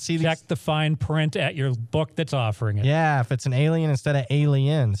call. And see, check the fine print at your book that's offering it. Yeah, if it's an alien instead of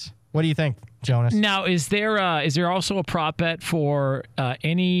aliens. What do you think, Jonas. Now, is there also a prop bet for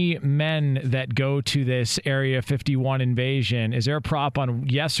any men that go to this Area 51 invasion? Is there a prop on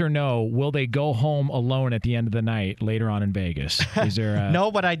yes or no? Will they go home alone at the end of the night later on in Vegas? Is there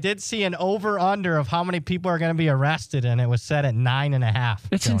No, but I did see an over-under of how many people are going to be arrested, and it was set at 9.5.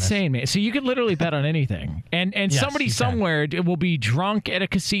 That's insane, man. So you could literally bet on anything. And Yes, somebody somewhere will be drunk at a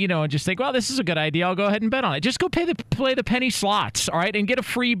casino and just think, well, this is a good idea. I'll go ahead and bet on it. Just go play the penny slots, all right, and get a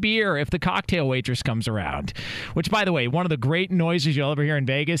free beer if the cocktail waitress comes around. Which, by the way, one of the great noises you'll ever hear in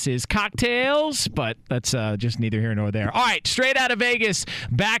Vegas is cocktails, but that's just neither here nor there. All right, Straight Out of Vegas,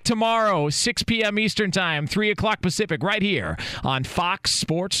 back tomorrow, 6 p.m. Eastern Time, 3 o'clock Pacific, right here on Fox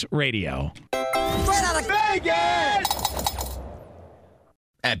Sports Radio. Straight Out of Vegas!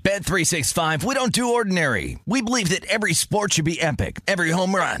 At Bet365, we don't do ordinary. We believe that every sport should be epic. Every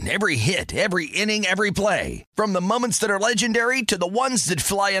home run, every hit, every inning, every play. From the moments that are legendary to the ones that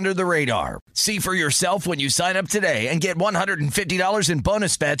fly under the radar. See for yourself when you sign up today and get $150 in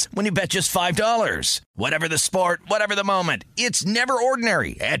bonus bets when you bet just $5. Whatever the sport, whatever the moment, it's never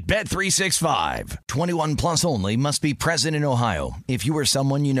ordinary at Bet365. 21 plus only. Must be present in Ohio. If you or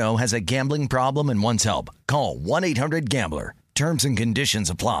someone you know has a gambling problem and wants help, call 1-800-GAMBLER. Terms and conditions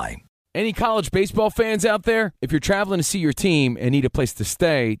apply. Any college baseball fans out there? If you're traveling to see your team and need a place to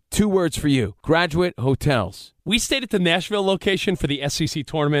stay, 2 words for you: Graduate Hotels. We stayed at the Nashville location for the SEC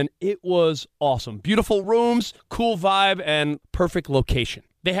tournament. It was awesome. Beautiful rooms, cool vibe, and perfect location.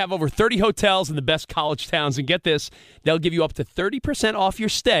 They have over 30 hotels in the best college towns, and get this, they'll give you up to 30% off your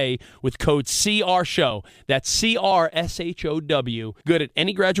stay with code CRSHOW. That's CRSHOW. Good at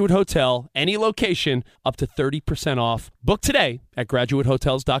any Graduate Hotel, any location, up to 30% off. Book today at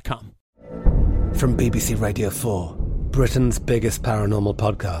graduatehotels.com. From BBC Radio 4, Britain's biggest paranormal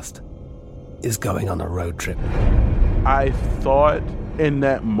podcast is going on a road trip. I thought in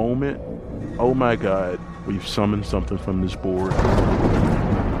that moment, oh my God, we've summoned something from this board.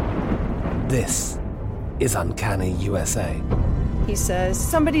 This is Uncanny USA. He says,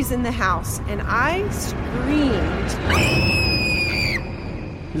 somebody's in the house, and I screamed.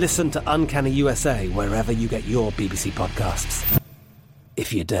 Listen to Uncanny USA wherever you get your BBC podcasts,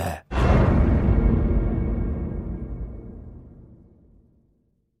 if you dare.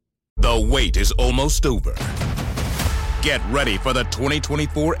 The wait is almost over. Get ready for the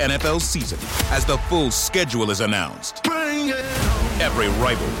 2024 NFL season as the full schedule is announced. Every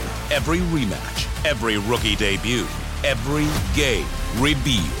rivalry, every rematch, every rookie debut, every game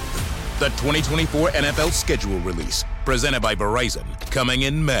revealed. The 2024 NFL schedule release, presented by Verizon, coming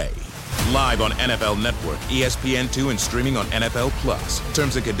in May. Live on NFL Network, ESPN2, and streaming on NFL Plus.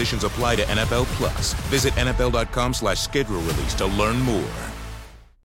 Terms and conditions apply to NFL Plus. Visit NFL.com/schedule release to learn more.